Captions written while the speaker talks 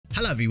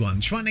Hello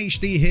everyone, Triton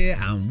HD here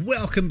and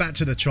welcome back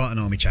to the Triton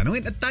Army channel.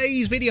 In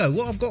today's video,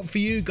 what I've got for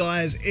you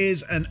guys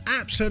is an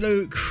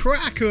absolute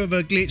cracker of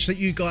a glitch that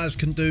you guys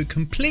can do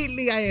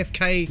completely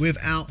AFK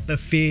without the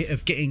fear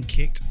of getting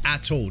kicked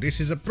at all. This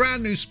is a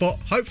brand new spot.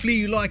 Hopefully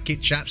you like it,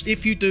 chaps.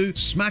 If you do,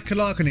 smack a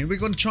like on it. We're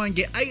going to try and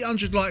get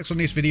 800 likes on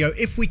this video.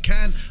 If we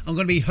can, I'm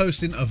going to be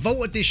hosting a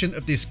vault edition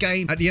of this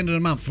game at the end of the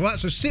month. Right,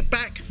 so sit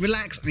back,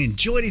 relax and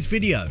enjoy this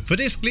video. For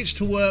this glitch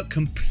to work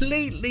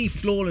completely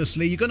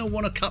flawlessly, you're going to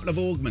want a couple of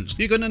augments.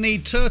 You're going to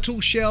need turtle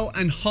shell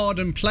and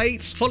hardened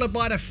plates, followed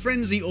by the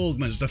frenzy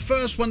augments. The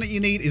first one that you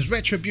need is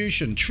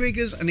retribution.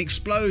 Triggers an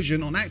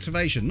explosion on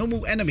activation.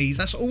 Normal enemies,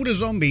 that's all the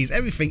zombies,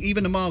 everything,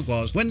 even the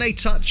margwars, when they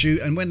touch you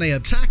and when they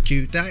attack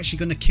you, they're actually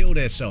going to kill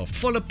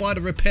themselves. Followed by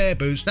the repair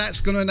boost.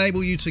 That's going to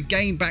enable you to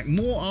gain back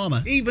more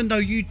armor, even though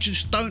you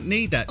just don't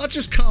need that. I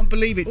just can't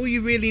believe it. All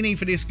you really need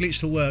for this glitch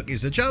to work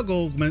is the jug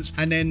augments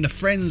and then the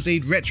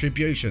frenzied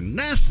retribution.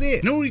 That's it.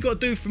 And all you got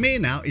to do from here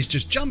now is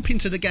just jump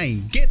into the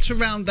game, get to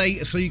round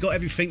 8 so you got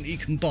everything that you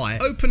can buy,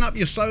 open up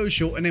your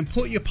social and then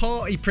put your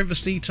party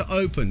privacy to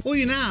open. All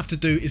you now have to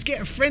do is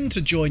get a friend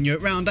to join you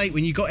at round 8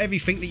 when you got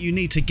everything that you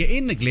need to get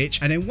in the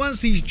glitch, and then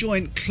once he's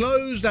joined,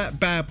 close that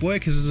bad boy,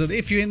 because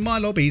if you're in my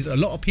lobbies, a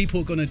lot of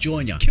people are going to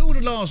join you. Kill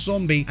the last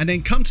zombie and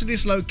then come to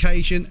this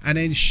location and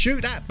then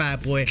shoot that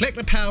bad boy, collect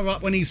the power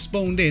up when he's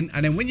spawned in,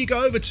 and then when you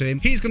go over to him,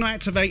 he's going to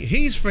activate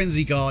his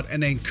frenzy guard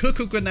and then cook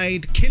a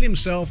grenade, kill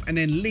himself and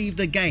then leave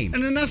the game.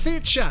 And then that's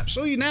it, chaps.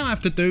 All you now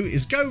have to do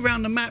is go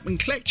around the map and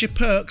collect your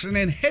perks and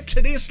then head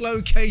to this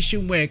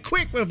location where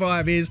quick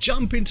revive is,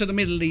 jump into the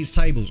middle of these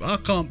tables. I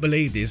can't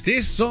believe this.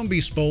 This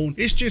zombie spawn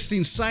is just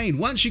insane.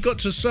 Once you got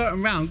to a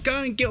certain round,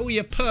 go and get all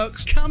your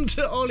perks, come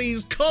to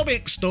Ollie's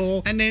comic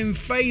store and then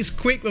face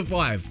quick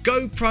revive.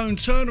 Go prone,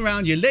 turn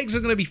around, your legs are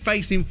going to be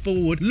facing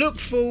forward, look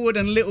forward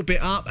and a little bit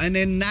up, and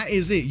then that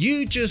is it.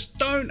 You just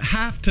don't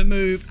have to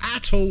move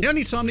at all. The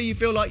only time that you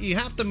feel like you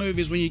have to move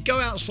is when you go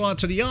outside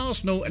to the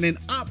arsenal and then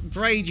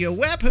upgrade your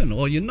weapon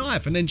or your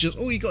knife, and then just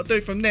all you got to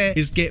do from there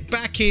is get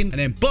back in, and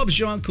then Bob's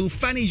your uncle,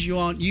 Fanny's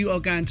your aunt. You are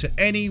going to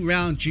any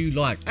round you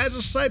like. As I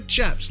said,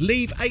 chaps,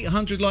 leave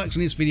 800 likes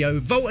on this video.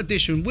 Vault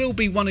edition will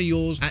be one of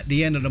yours at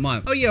the end of the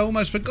month. Oh yeah,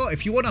 almost forgot.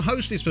 If you want to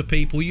host this for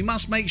people, you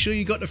must make sure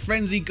you got the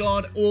frenzy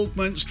guard,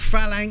 augments,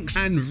 phalanx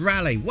and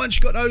rally. Once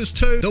you got those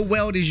two, the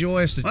world is your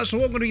oyster. Right, so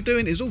what I'm going to be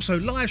doing is also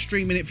live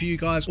streaming it for you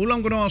guys. All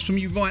I'm going to ask from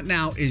you right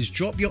now is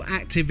drop your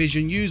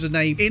Activision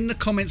username in the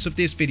comments of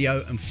this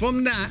video, and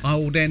from that I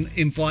will then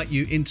invite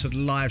you into the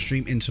live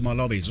stream into my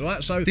lobbies.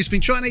 Alright, so this has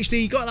been Triton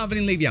HD. Got love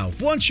and leave y'all.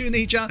 Want you and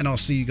need ya, and I'll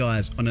see you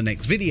guys on the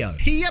next video.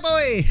 Yeah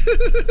boy.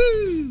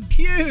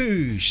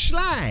 Huge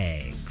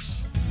slay.